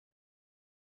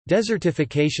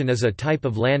Desertification is a type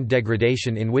of land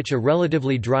degradation in which a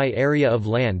relatively dry area of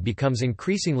land becomes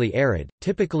increasingly arid,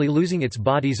 typically losing its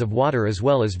bodies of water as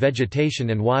well as vegetation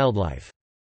and wildlife.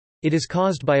 It is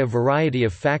caused by a variety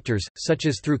of factors, such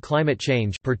as through climate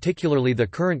change, particularly the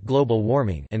current global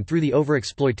warming, and through the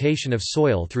overexploitation of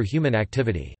soil through human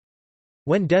activity.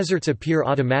 When deserts appear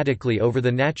automatically over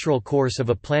the natural course of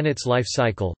a planet's life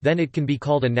cycle, then it can be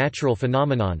called a natural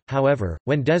phenomenon. However,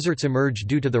 when deserts emerge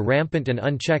due to the rampant and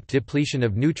unchecked depletion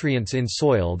of nutrients in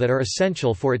soil that are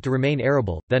essential for it to remain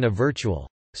arable, then a virtual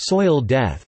soil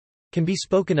death can be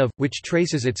spoken of, which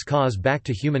traces its cause back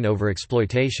to human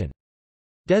overexploitation.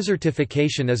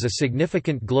 Desertification is a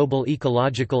significant global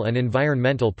ecological and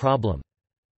environmental problem.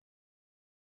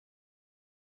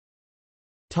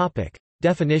 Topic: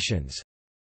 Definitions.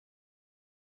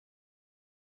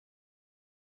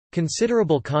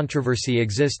 Considerable controversy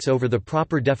exists over the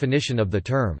proper definition of the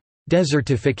term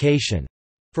desertification,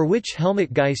 for which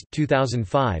Helmut Geist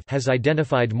 2005 has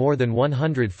identified more than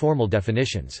 100 formal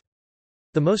definitions.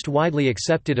 The most widely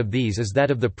accepted of these is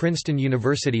that of the Princeton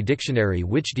University Dictionary,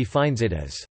 which defines it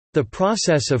as the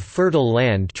process of fertile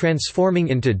land transforming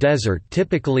into desert,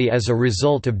 typically as a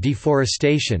result of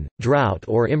deforestation, drought,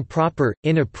 or improper,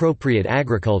 inappropriate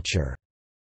agriculture.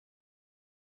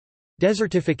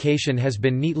 Desertification has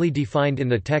been neatly defined in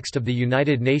the text of the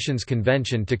United Nations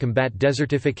Convention to Combat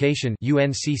Desertification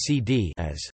 (UNCCD)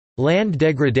 as land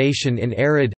degradation in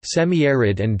arid,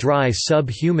 semi-arid and dry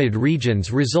sub-humid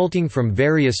regions resulting from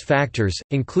various factors,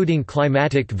 including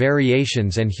climatic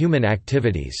variations and human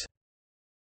activities.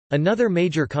 Another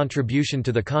major contribution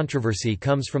to the controversy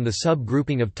comes from the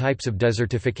sub-grouping of types of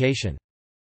desertification.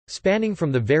 Spanning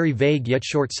from the very vague yet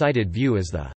short-sighted view as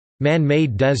the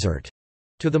man-made desert,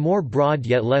 to the more broad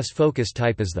yet less focused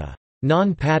type as the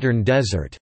non-pattern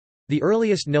desert. The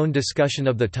earliest known discussion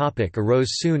of the topic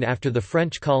arose soon after the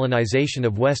French colonization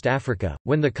of West Africa,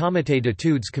 when the Comité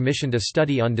d'études commissioned a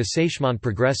study on Dessèchement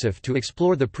progressif to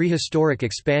explore the prehistoric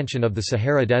expansion of the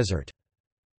Sahara Desert.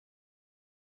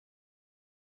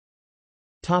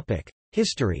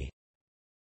 History.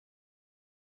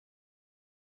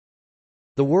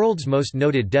 The world's most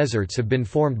noted deserts have been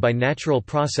formed by natural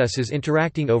processes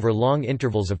interacting over long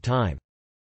intervals of time.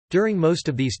 During most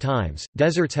of these times,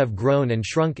 deserts have grown and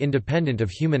shrunk independent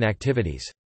of human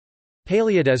activities.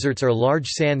 Paleodeserts are large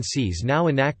sand seas now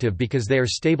inactive because they are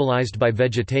stabilized by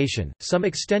vegetation, some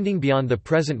extending beyond the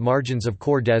present margins of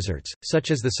core deserts,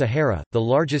 such as the Sahara, the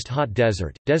largest hot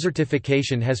desert.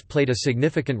 Desertification has played a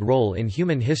significant role in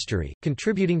human history,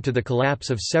 contributing to the collapse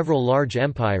of several large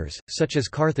empires, such as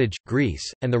Carthage,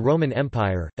 Greece, and the Roman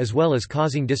Empire, as well as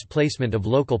causing displacement of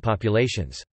local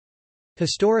populations.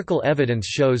 Historical evidence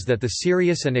shows that the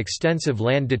serious and extensive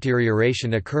land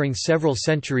deterioration occurring several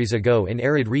centuries ago in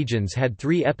arid regions had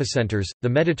three epicenters: the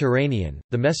Mediterranean,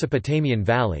 the Mesopotamian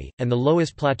Valley, and the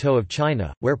Loess Plateau of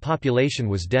China, where population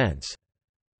was dense.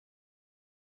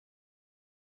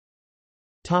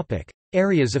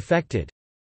 Areas affected.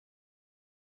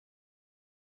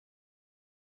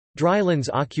 Drylands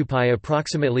occupy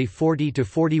approximately 40 to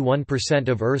 41%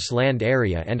 of Earth's land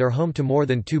area and are home to more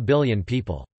than 2 billion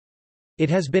people. It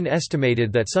has been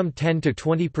estimated that some 10 to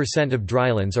 20% of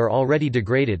drylands are already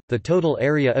degraded, the total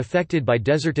area affected by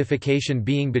desertification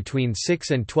being between 6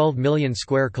 and 12 million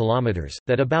square kilometers,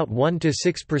 that about 1 to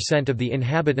 6% of the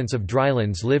inhabitants of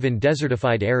drylands live in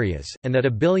desertified areas, and that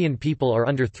 1 billion people are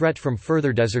under threat from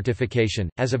further desertification.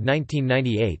 As of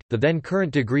 1998, the then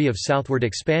current degree of southward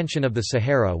expansion of the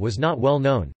Sahara was not well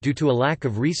known, due to a lack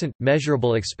of recent,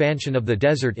 measurable expansion of the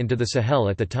desert into the Sahel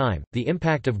at the time. The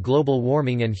impact of global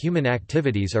warming and human activities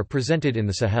are presented in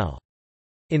the Sahel.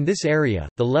 In this area,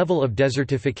 the level of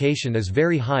desertification is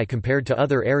very high compared to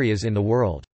other areas in the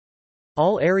world.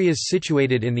 All areas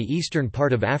situated in the eastern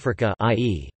part of Africa,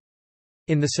 i.e.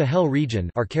 in the Sahel region,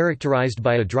 are characterized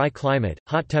by a dry climate,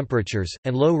 hot temperatures,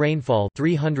 and low rainfall,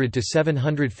 300 to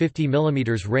 750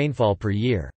 mm rainfall per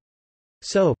year.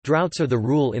 So, droughts are the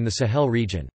rule in the Sahel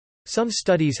region. Some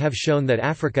studies have shown that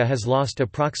Africa has lost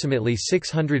approximately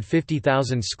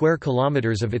 650,000 square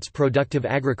kilometers of its productive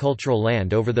agricultural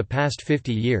land over the past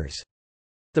 50 years.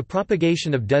 The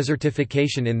propagation of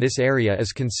desertification in this area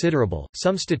is considerable.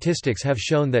 Some statistics have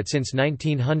shown that since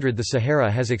 1900 the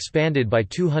Sahara has expanded by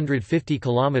 250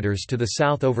 kilometers to the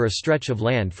south over a stretch of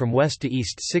land from west to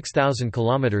east 6,000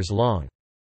 kilometers long.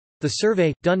 The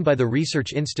survey, done by the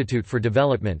Research Institute for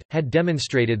Development, had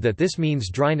demonstrated that this means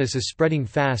dryness is spreading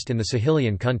fast in the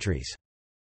Sahelian countries.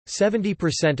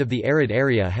 70% of the arid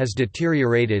area has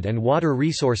deteriorated and water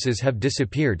resources have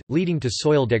disappeared, leading to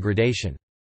soil degradation.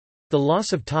 The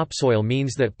loss of topsoil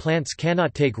means that plants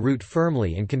cannot take root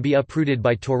firmly and can be uprooted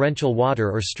by torrential water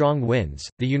or strong winds.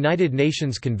 The United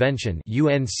Nations Convention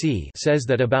 (UNC) says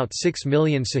that about 6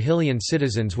 million Sahelian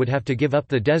citizens would have to give up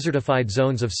the desertified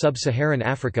zones of sub-Saharan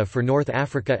Africa for North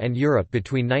Africa and Europe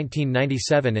between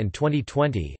 1997 and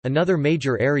 2020. Another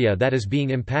major area that is being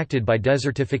impacted by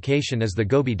desertification is the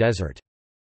Gobi Desert.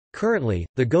 Currently,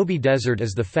 the Gobi Desert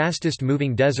is the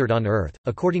fastest-moving desert on Earth.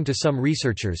 According to some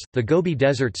researchers, the Gobi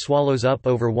Desert swallows up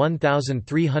over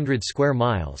 1,300 square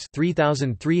miles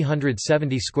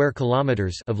 (3,370 square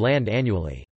kilometers) of land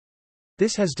annually.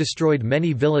 This has destroyed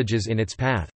many villages in its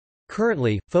path.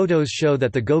 Currently, photos show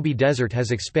that the Gobi Desert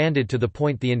has expanded to the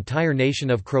point the entire nation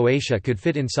of Croatia could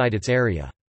fit inside its area.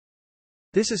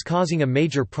 This is causing a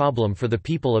major problem for the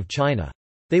people of China.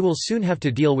 They will soon have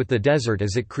to deal with the desert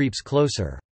as it creeps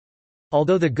closer.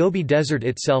 Although the Gobi Desert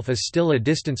itself is still a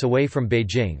distance away from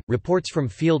Beijing, reports from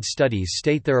field studies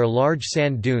state there are large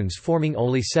sand dunes forming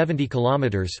only 70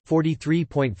 kilometers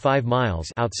 (43.5 miles)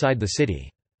 outside the city.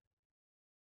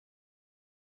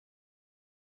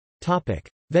 Topic: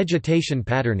 Vegetation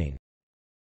patterning.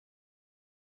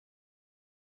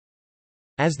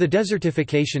 As the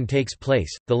desertification takes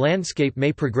place, the landscape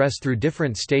may progress through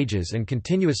different stages and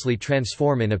continuously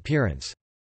transform in appearance.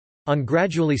 On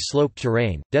gradually sloped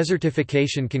terrain,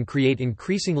 desertification can create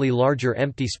increasingly larger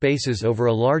empty spaces over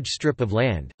a large strip of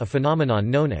land, a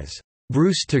phenomenon known as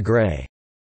Bruce to Gray.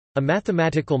 A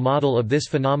mathematical model of this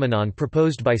phenomenon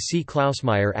proposed by C.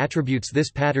 Klausmeier attributes this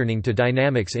patterning to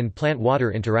dynamics in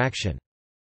plant-water interaction.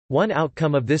 One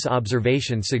outcome of this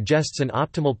observation suggests an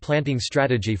optimal planting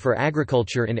strategy for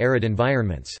agriculture in arid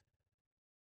environments.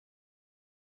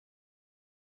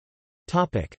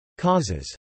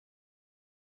 Causes.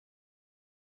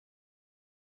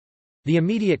 The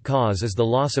immediate cause is the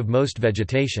loss of most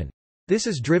vegetation. This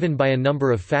is driven by a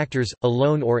number of factors,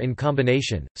 alone or in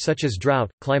combination, such as drought,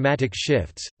 climatic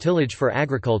shifts, tillage for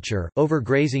agriculture,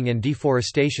 overgrazing and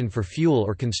deforestation for fuel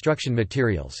or construction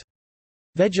materials.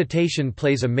 Vegetation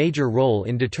plays a major role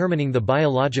in determining the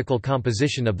biological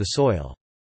composition of the soil.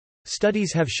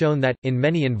 Studies have shown that, in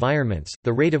many environments,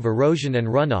 the rate of erosion and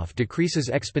runoff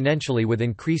decreases exponentially with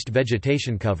increased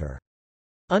vegetation cover.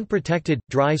 Unprotected,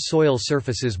 dry soil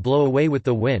surfaces blow away with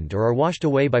the wind or are washed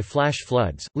away by flash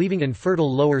floods, leaving infertile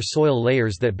lower soil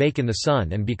layers that bake in the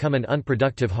sun and become an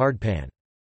unproductive hardpan.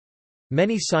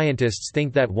 Many scientists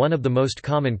think that one of the most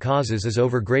common causes is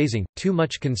overgrazing, too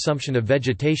much consumption of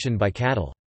vegetation by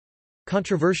cattle.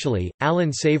 Controversially,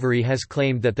 Alan Savory has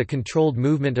claimed that the controlled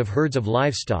movement of herds of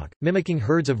livestock, mimicking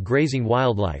herds of grazing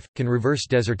wildlife, can reverse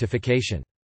desertification.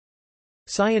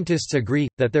 Scientists agree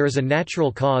that there is a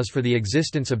natural cause for the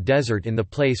existence of desert in the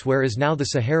place where is now the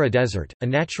Sahara Desert. A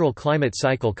natural climate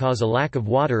cycle causes a lack of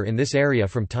water in this area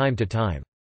from time to time.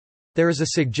 There is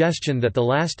a suggestion that the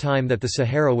last time that the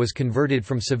Sahara was converted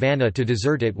from savanna to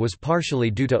desert it was partially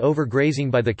due to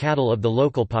overgrazing by the cattle of the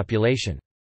local population.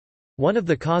 One of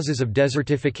the causes of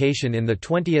desertification in the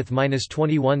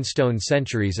 20th–21 stone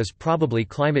centuries is probably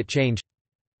climate change.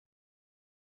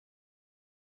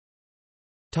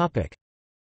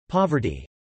 Poverty.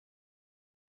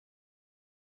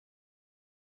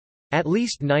 At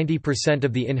least 90%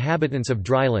 of the inhabitants of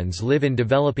drylands live in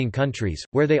developing countries,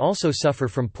 where they also suffer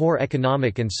from poor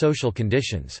economic and social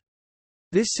conditions.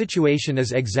 This situation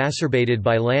is exacerbated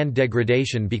by land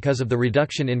degradation because of the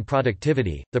reduction in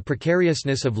productivity, the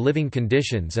precariousness of living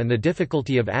conditions, and the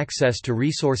difficulty of access to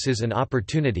resources and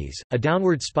opportunities. A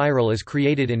downward spiral is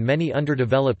created in many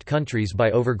underdeveloped countries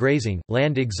by overgrazing,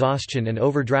 land exhaustion, and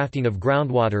overdrafting of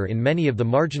groundwater in many of the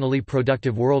marginally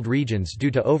productive world regions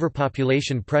due to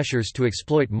overpopulation pressures to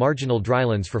exploit marginal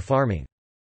drylands for farming.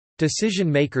 Decision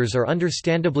makers are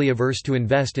understandably averse to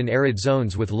invest in arid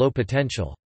zones with low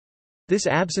potential. This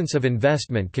absence of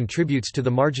investment contributes to the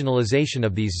marginalization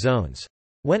of these zones.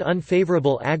 When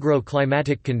unfavorable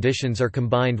agro-climatic conditions are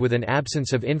combined with an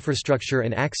absence of infrastructure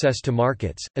and access to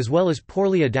markets, as well as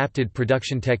poorly adapted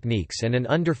production techniques and an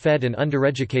underfed and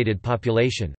undereducated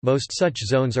population, most such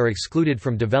zones are excluded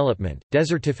from development.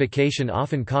 Desertification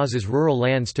often causes rural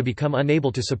lands to become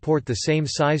unable to support the same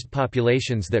sized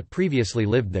populations that previously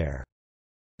lived there.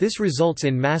 This results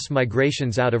in mass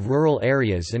migrations out of rural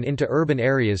areas and into urban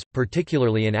areas,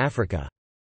 particularly in Africa.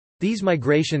 These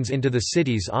migrations into the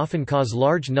cities often cause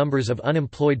large numbers of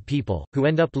unemployed people, who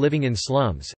end up living in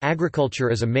slums.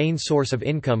 Agriculture is a main source of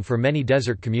income for many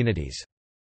desert communities.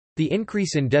 The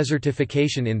increase in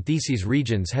desertification in these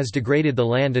regions has degraded the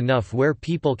land enough where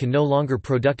people can no longer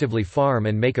productively farm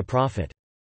and make a profit.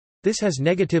 This has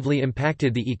negatively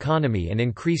impacted the economy and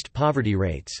increased poverty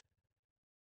rates.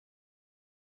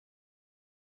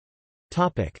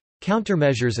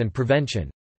 Countermeasures and prevention.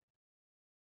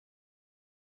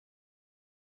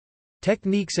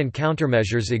 Techniques and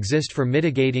countermeasures exist for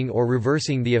mitigating or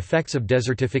reversing the effects of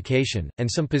desertification, and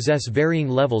some possess varying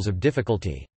levels of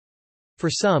difficulty.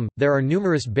 For some, there are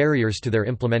numerous barriers to their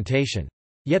implementation.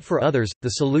 Yet for others, the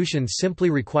solution simply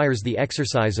requires the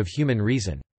exercise of human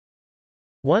reason.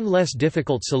 One less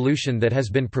difficult solution that has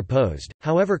been proposed,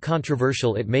 however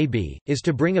controversial it may be, is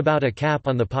to bring about a cap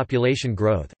on the population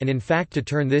growth, and in fact to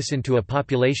turn this into a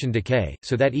population decay,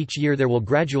 so that each year there will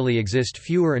gradually exist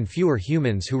fewer and fewer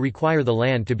humans who require the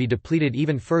land to be depleted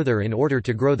even further in order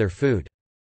to grow their food.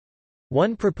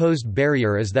 One proposed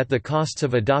barrier is that the costs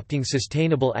of adopting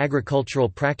sustainable agricultural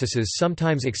practices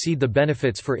sometimes exceed the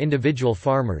benefits for individual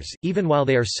farmers, even while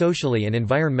they are socially and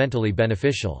environmentally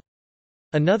beneficial.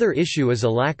 Another issue is a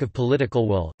lack of political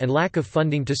will, and lack of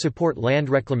funding to support land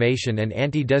reclamation and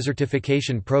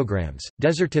anti-desertification programs.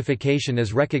 Desertification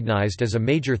is recognized as a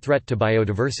major threat to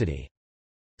biodiversity.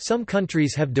 Some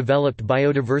countries have developed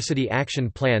biodiversity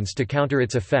action plans to counter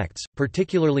its effects,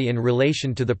 particularly in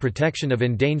relation to the protection of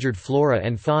endangered flora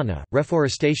and fauna.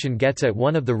 Reforestation gets at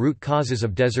one of the root causes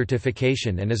of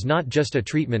desertification and is not just a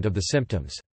treatment of the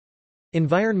symptoms.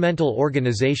 Environmental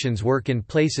organizations work in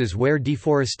places where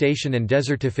deforestation and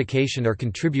desertification are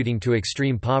contributing to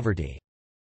extreme poverty.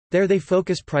 There they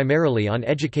focus primarily on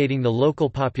educating the local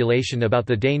population about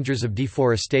the dangers of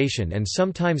deforestation and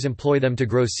sometimes employ them to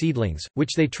grow seedlings,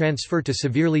 which they transfer to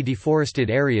severely deforested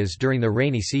areas during the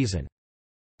rainy season.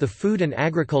 The Food and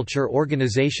Agriculture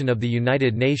Organization of the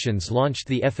United Nations launched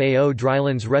the FAO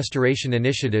Drylands Restoration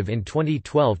Initiative in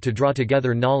 2012 to draw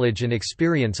together knowledge and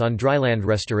experience on dryland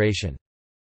restoration.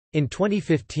 In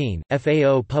 2015,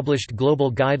 FAO published global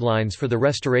guidelines for the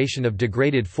restoration of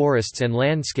degraded forests and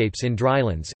landscapes in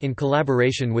drylands, in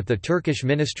collaboration with the Turkish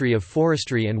Ministry of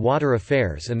Forestry and Water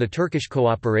Affairs and the Turkish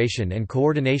Cooperation and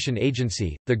Coordination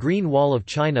Agency. The Green Wall of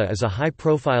China is a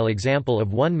high-profile example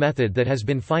of one method that has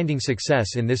been finding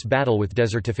success in this battle with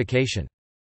desertification.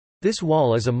 This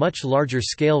wall is a much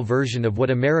larger-scale version of what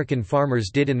American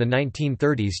farmers did in the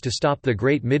 1930s to stop the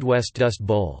Great Midwest Dust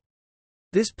Bowl.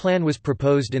 This plan was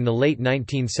proposed in the late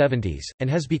 1970s, and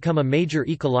has become a major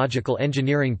ecological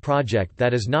engineering project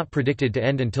that is not predicted to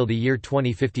end until the year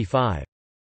 2055.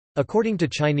 According to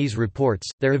Chinese reports,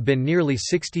 there have been nearly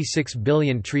 66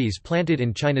 billion trees planted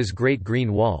in China's Great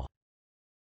Green Wall.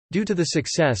 Due to the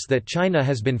success that China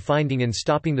has been finding in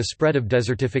stopping the spread of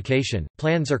desertification,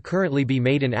 plans are currently being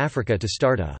made in Africa to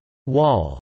start a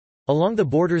wall along the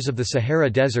borders of the Sahara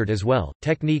Desert as well.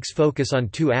 Techniques focus on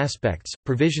two aspects: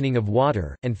 provisioning of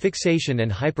water, and fixation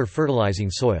and hyper-fertilizing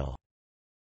soil.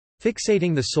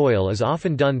 Fixating the soil is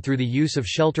often done through the use of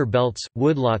shelter belts,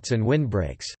 woodlots and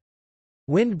windbreaks.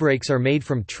 Windbreaks are made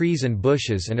from trees and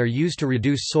bushes and are used to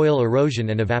reduce soil erosion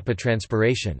and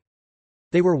evapotranspiration.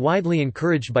 They were widely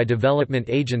encouraged by development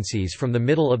agencies from the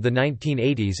middle of the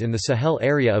 1980s in the Sahel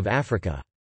area of Africa.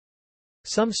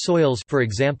 Some soils, for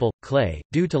example, clay,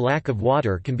 due to lack of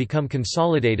water can become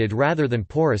consolidated rather than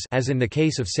porous, as in the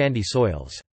case of sandy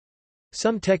soils.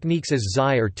 Some techniques as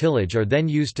zai or tillage are then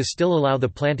used to still allow the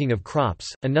planting of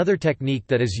crops. Another technique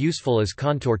that is useful is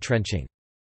contour trenching.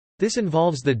 This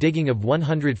involves the digging of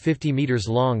 150 meters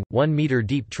long, 1 meter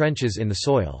deep trenches in the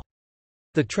soil.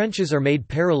 The trenches are made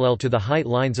parallel to the height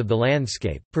lines of the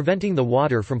landscape, preventing the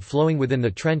water from flowing within the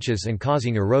trenches and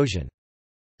causing erosion.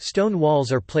 Stone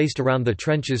walls are placed around the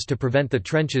trenches to prevent the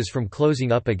trenches from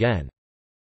closing up again.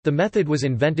 The method was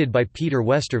invented by Peter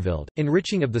Westerveld.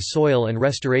 Enriching of the soil and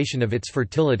restoration of its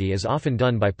fertility is often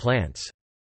done by plants.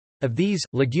 Of these,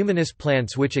 leguminous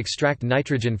plants which extract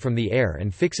nitrogen from the air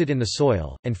and fix it in the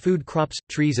soil, and food crops,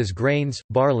 trees as grains,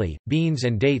 barley, beans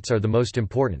and dates are the most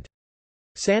important.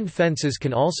 Sand fences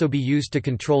can also be used to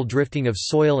control drifting of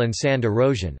soil and sand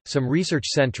erosion. Some research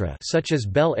centra, such as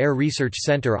Bel Air Research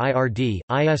Center IRD,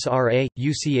 ISRA,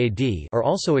 UCAD, are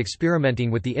also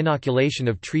experimenting with the inoculation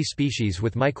of tree species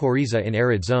with mycorrhiza in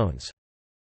arid zones.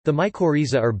 The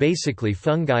mycorrhiza are basically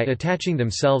fungi attaching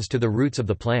themselves to the roots of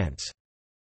the plants.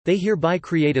 They hereby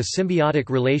create a symbiotic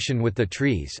relation with the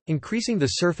trees, increasing the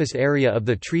surface area of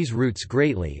the tree's roots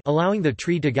greatly, allowing the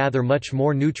tree to gather much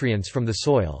more nutrients from the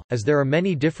soil. As there are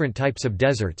many different types of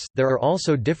deserts, there are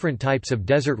also different types of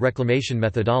desert reclamation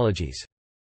methodologies.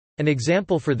 An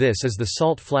example for this is the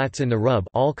salt flats in the Rub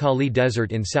al-Khali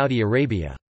Desert in Saudi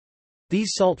Arabia.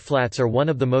 These salt flats are one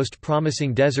of the most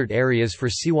promising desert areas for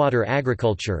seawater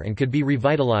agriculture and could be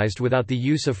revitalized without the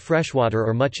use of freshwater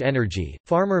or much energy.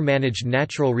 Farmer-managed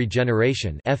natural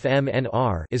regeneration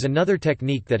 (FMNR) is another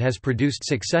technique that has produced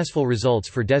successful results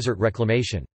for desert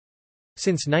reclamation.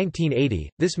 Since 1980,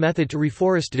 this method to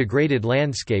reforest degraded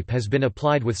landscape has been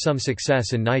applied with some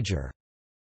success in Niger.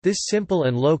 This simple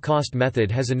and low-cost method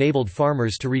has enabled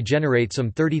farmers to regenerate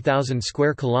some 30,000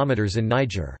 square kilometers in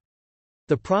Niger.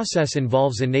 The process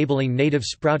involves enabling native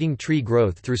sprouting tree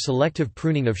growth through selective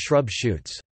pruning of shrub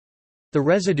shoots. The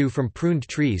residue from pruned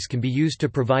trees can be used to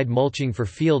provide mulching for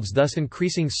fields, thus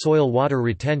increasing soil water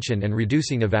retention and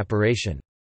reducing evaporation.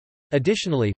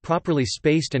 Additionally, properly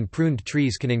spaced and pruned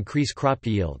trees can increase crop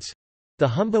yields. The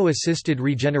Humbo-assisted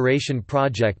regeneration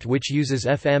project, which uses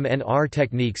FMNR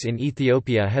techniques in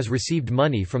Ethiopia, has received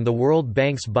money from the World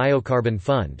Bank's Biocarbon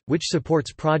Fund, which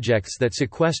supports projects that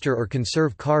sequester or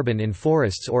conserve carbon in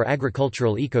forests or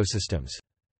agricultural ecosystems.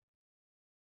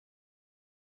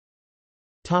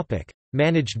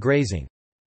 Managed grazing.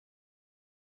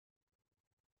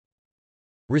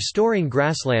 Restoring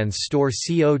grasslands store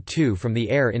CO2 from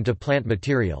the air into plant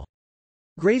material.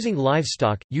 Grazing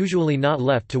livestock, usually not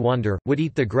left to wander, would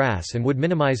eat the grass and would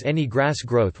minimize any grass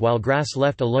growth, while grass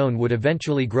left alone would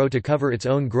eventually grow to cover its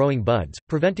own growing buds,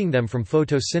 preventing them from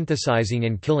photosynthesizing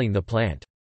and killing the plant.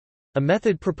 A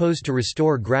method proposed to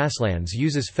restore grasslands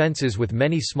uses fences with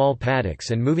many small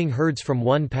paddocks and moving herds from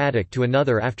one paddock to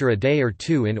another after a day or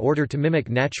two in order to mimic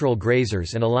natural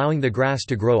grazers and allowing the grass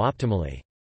to grow optimally.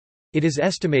 It is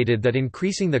estimated that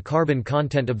increasing the carbon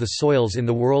content of the soils in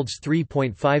the world's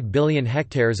 3.5 billion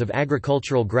hectares of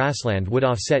agricultural grassland would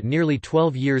offset nearly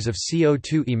 12 years of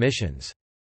CO2 emissions.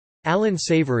 Alan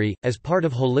Savory, as part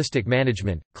of holistic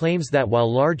management, claims that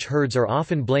while large herds are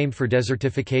often blamed for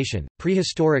desertification,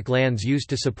 prehistoric lands used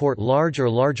to support large or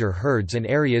larger herds and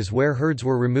areas where herds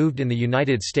were removed in the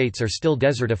United States are still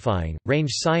desertifying.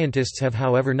 Range scientists have,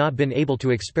 however, not been able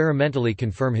to experimentally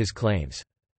confirm his claims.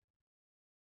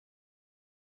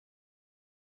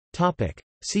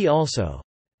 See also: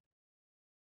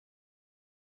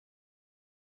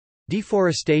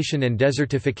 Deforestation and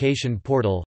desertification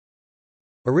portal,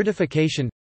 aridification,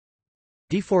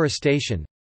 deforestation,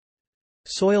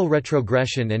 soil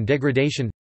retrogression and degradation,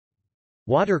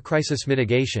 water crisis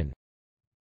mitigation,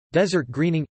 desert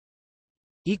greening,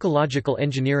 ecological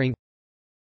engineering,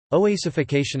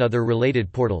 oasification. Other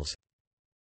related portals.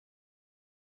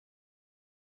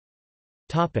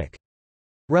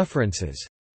 References.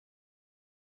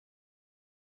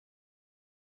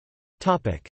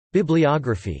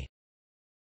 Bibliography.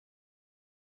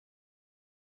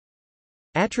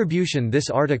 Attribution.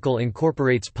 This article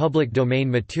incorporates public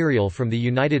domain material from the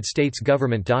United States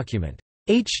government document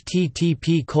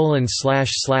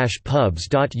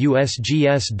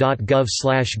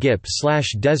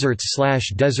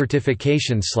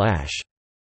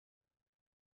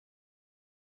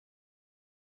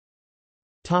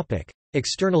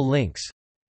External links.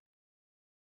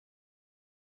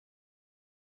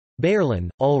 Beierlin,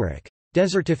 Ulrich.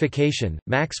 Desertification,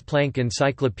 Max Planck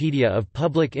Encyclopedia of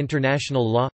Public International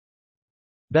Law.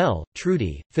 Bell,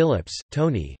 Trudy, Phillips,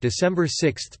 Tony. December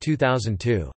 6,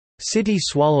 2002. City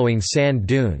Swallowing Sand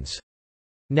Dunes.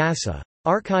 NASA.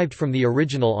 Archived from the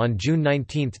original on June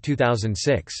 19,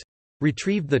 2006.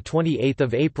 Retrieved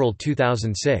 28 April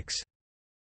 2006.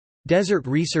 Desert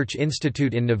Research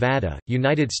Institute in Nevada,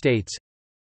 United States.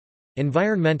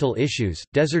 Environmental Issues,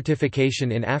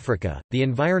 Desertification in Africa, The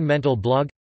Environmental Blog.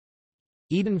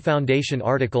 Eden Foundation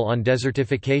article on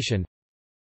desertification.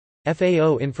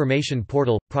 FAO Information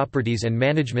Portal, Properties and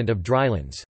Management of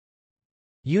Drylands.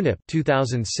 UNEP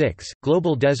 2006,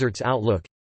 Global Deserts Outlook.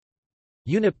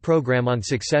 UNEP Program on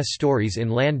Success Stories in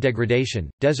Land Degradation,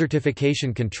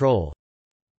 Desertification Control.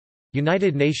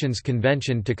 United Nations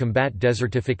Convention to Combat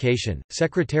Desertification,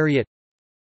 Secretariat.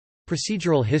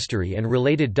 Procedural history and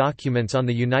related documents on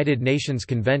the United Nations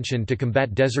Convention to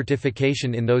Combat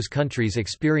Desertification in those countries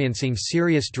experiencing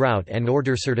serious drought and/or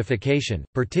desertification,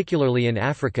 particularly in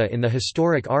Africa, in the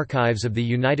Historic Archives of the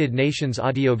United Nations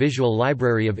Audiovisual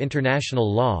Library of International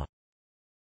Law.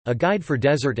 A Guide for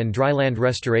Desert and Dryland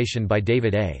Restoration by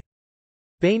David A.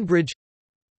 Bainbridge.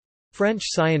 French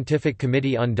Scientific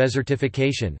Committee on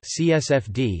Desertification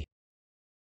 (CSFD).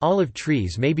 Olive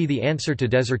trees may be the answer to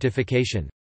desertification.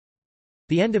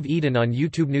 The End of Eden on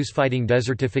YouTube News. Fighting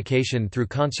desertification through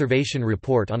conservation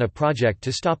report on a project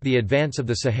to stop the advance of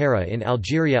the Sahara in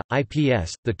Algeria,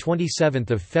 IPS, 27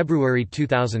 February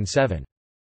 2007.